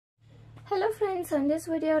Hello friends, on this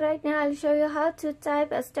video right now I'll show you how to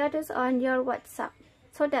type a status on your WhatsApp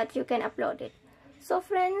so that you can upload it. So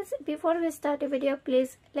friends, before we start the video,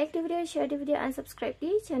 please like the video, share the video and subscribe to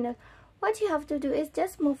the channel. What you have to do is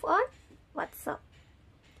just move on WhatsApp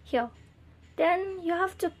here. Then you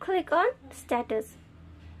have to click on status.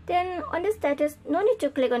 Then on the status, no need to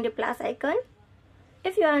click on the plus icon.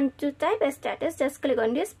 If you want to type a status, just click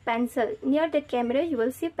on this pencil. Near the camera you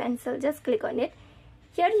will see pencil, just click on it.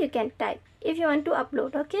 Here you can type if you want to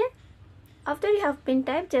upload, okay? After you have been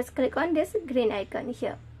typed, just click on this green icon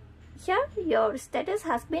here. Here your status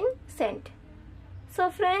has been sent. So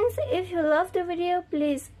friends, if you love the video,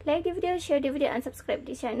 please like the video, share the video and subscribe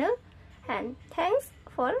the channel. And thanks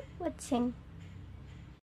for watching.